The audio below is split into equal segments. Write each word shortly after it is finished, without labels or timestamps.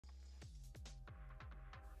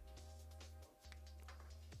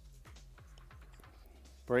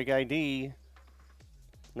Break ID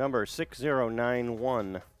number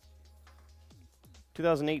 6091.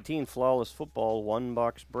 2018 Flawless Football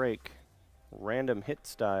 1-box break. Random hit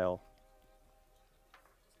style.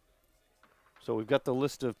 So we've got the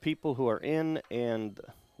list of people who are in, and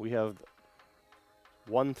we have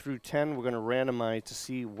 1 through 10. We're going to randomize to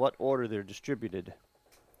see what order they're distributed.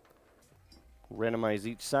 Randomize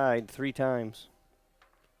each side 3 times.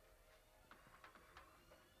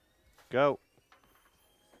 Go.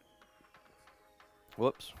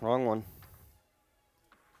 Whoops, wrong one.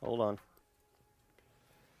 Hold on.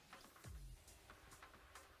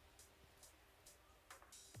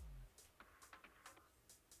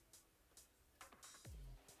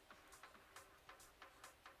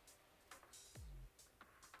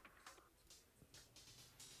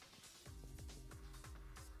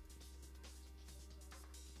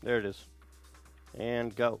 There it is.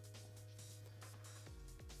 And go.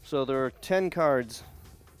 So there are 10 cards.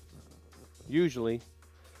 Usually,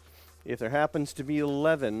 if there happens to be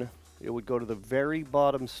 11, it would go to the very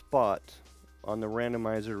bottom spot on the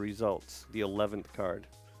randomizer results, the 11th card.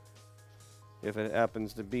 If there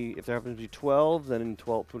happens to be 12, then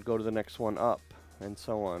 12th would go to the next one up, and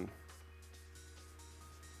so on.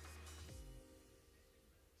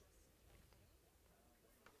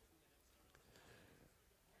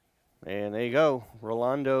 And there you go.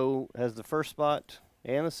 Rolando has the first spot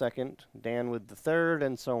and the second. Dan with the third,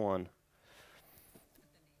 and so on.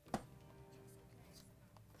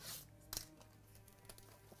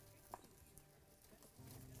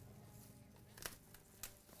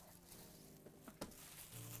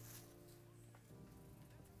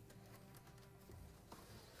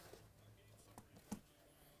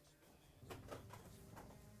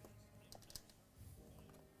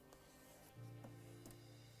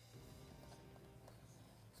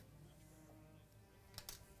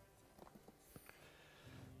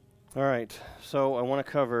 All right, so I want to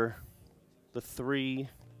cover the three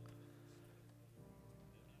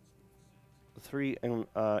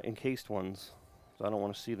encased ones, so I don't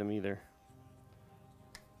want to see them either.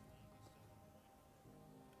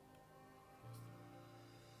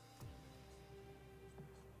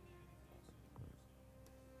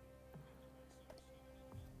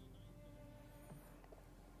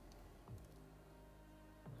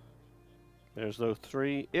 There's those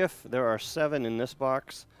 3. If there are 7 in this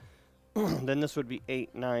box, then this would be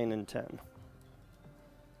 8, 9, and 10.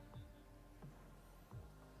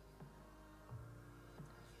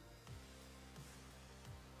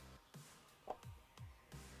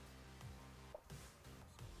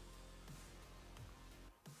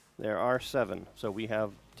 There are 7, so we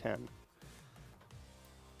have 10.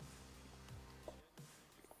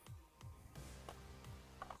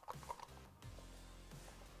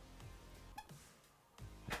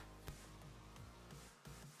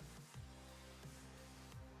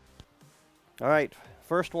 All right,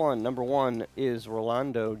 first one, number 1 is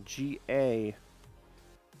Rolando GA.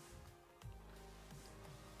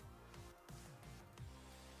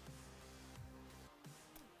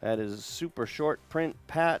 That is super short print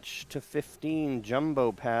patch to 15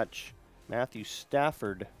 jumbo patch, Matthew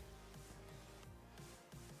Stafford.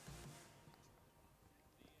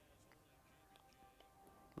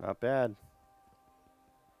 Not bad.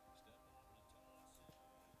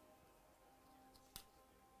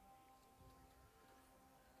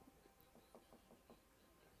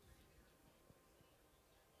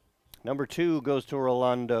 Number 2 goes to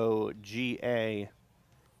Rolando GA.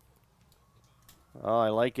 Oh, I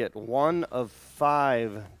like it. 1 of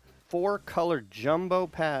 5. 4-color jumbo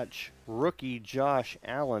patch. Rookie Josh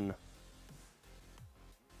Allen.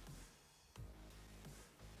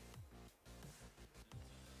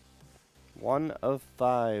 One of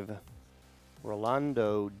 5.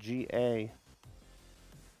 Rolando GA.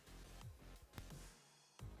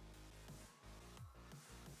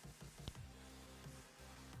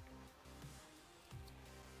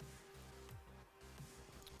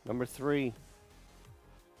 Number 3.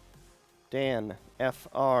 Dan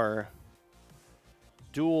FR.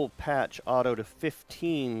 Dual patch auto to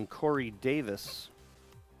 15, Corey Davis.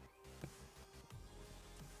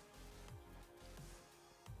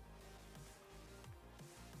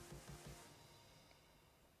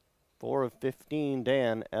 Four of 15,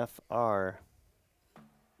 Dan FR.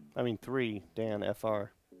 I mean 3, Dan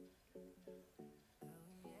FR.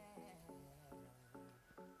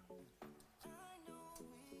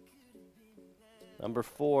 Number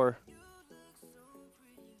 4.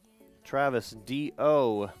 Travis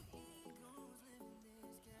D.O.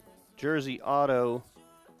 Jersey auto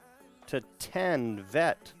to 10,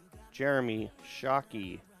 vet, Jeremy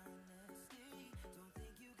Shockey.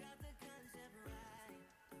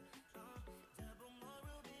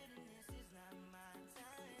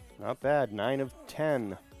 Not bad. 9 of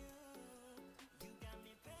 10.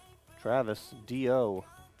 Travis, D.O.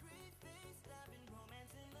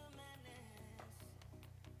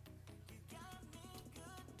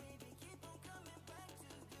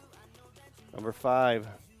 Number 5,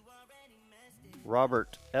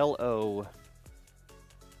 Robert, L.O.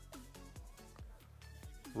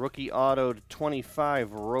 Rookie auto to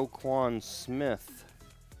 25, Roquan Smith.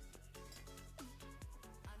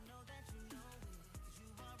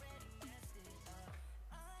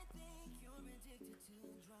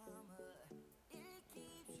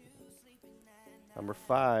 Number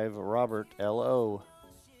 5, Robert, L.O.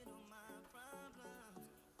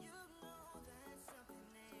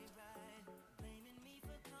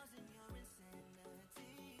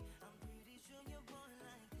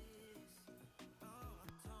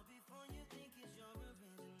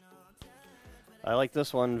 I like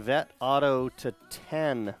this one. Vet auto to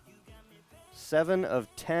 10. 7 of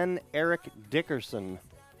 10, Eric Dickerson.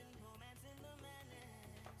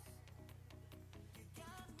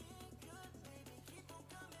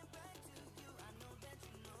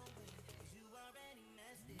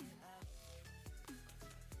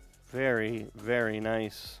 Very, very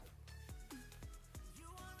nice.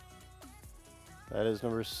 That is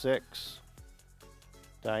number 6.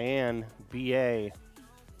 Diane, B.A.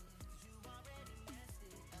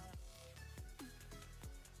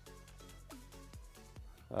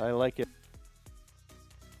 I like it.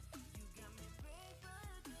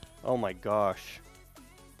 Oh my gosh.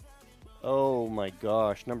 Oh my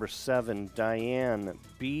gosh. Number 7, Diane,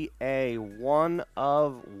 B.A. 1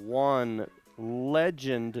 of 1.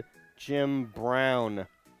 Legend, Jim Brown.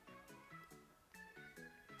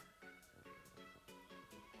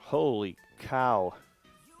 Holy cow.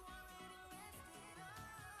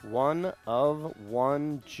 1 of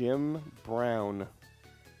 1, Jim Brown.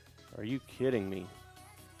 Are you kidding me?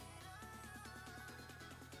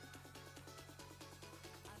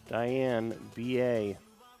 Diane, B.A.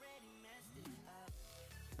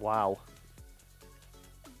 Wow.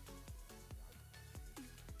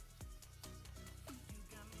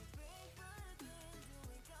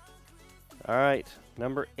 All right,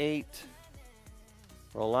 number 8,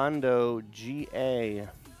 Rolando, G.A.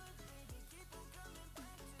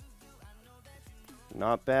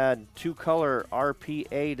 Not bad. 2-color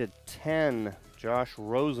RPA to 10, Josh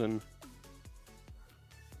Rosen.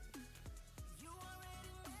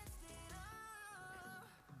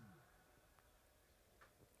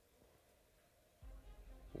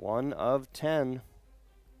 One of 10,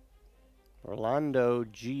 Orlando,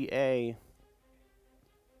 G.A.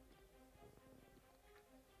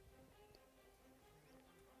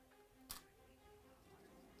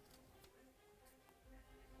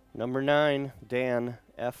 Number 9, Dan,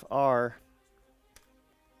 F.R.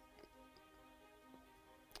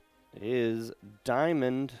 is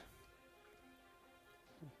Diamond.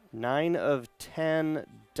 9 of 10,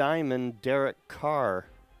 Diamond, Derek Carr.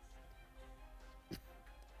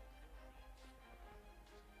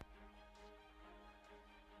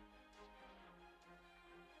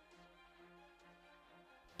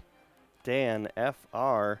 Dan,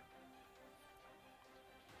 F.R.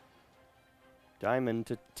 Diamond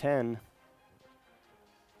to 10.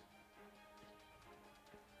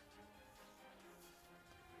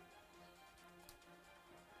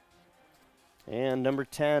 And number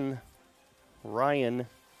 10, Ryan,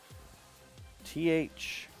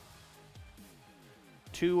 TH.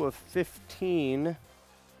 2 of 15.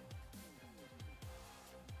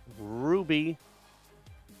 Ruby.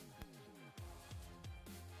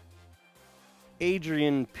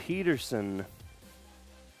 Adrian Peterson.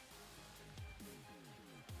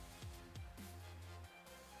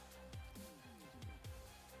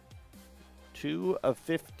 Two of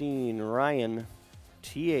 15, Ryan,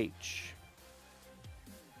 TH.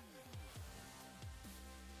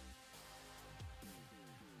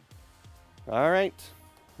 All right,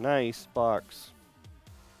 nice box.